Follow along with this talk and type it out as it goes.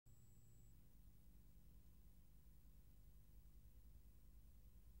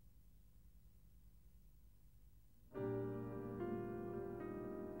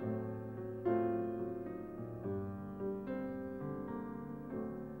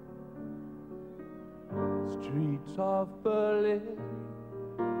streets of Berlin.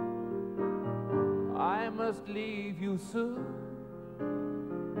 I must leave you soon.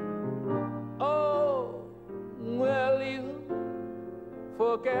 Oh, will you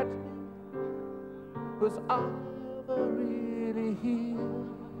forget me? 'Cause I'm really here.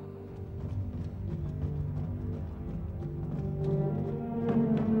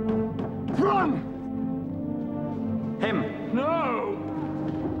 Run! Him! No!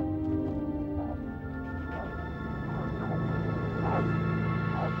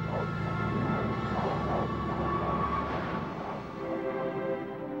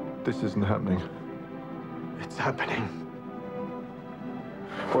 This isn't happening. It's happening.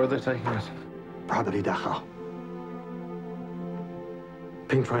 Where are they taking us? Probably Dachau.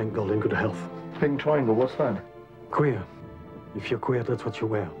 Pink triangle in good health. Pink triangle, what's that? Queer. If you're queer, that's what you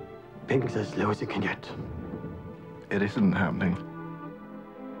wear. Pink's as low as you can get. It isn't happening.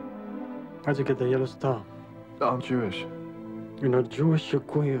 How'd you get the yellow star? I'm Jewish. You're not Jewish, you're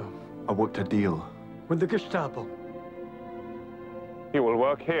queer. I worked a deal. With the Gestapo. You will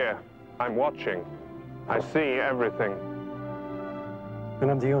work here. I'm watching. I see everything. And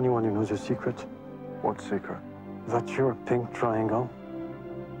I'm the only one who knows your secret. What secret? That you're a pink triangle.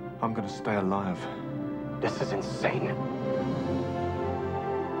 I'm gonna stay alive. This is insane.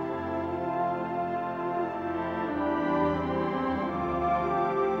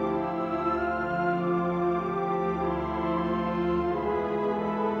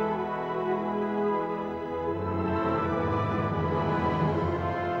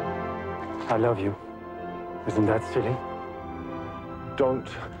 I love you. Isn't that silly? Don't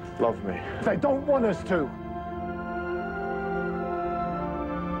love me. They don't want us to.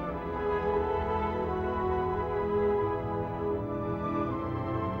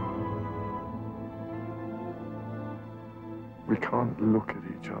 We can't look at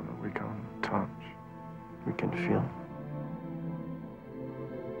each other. We can't touch. We can feel.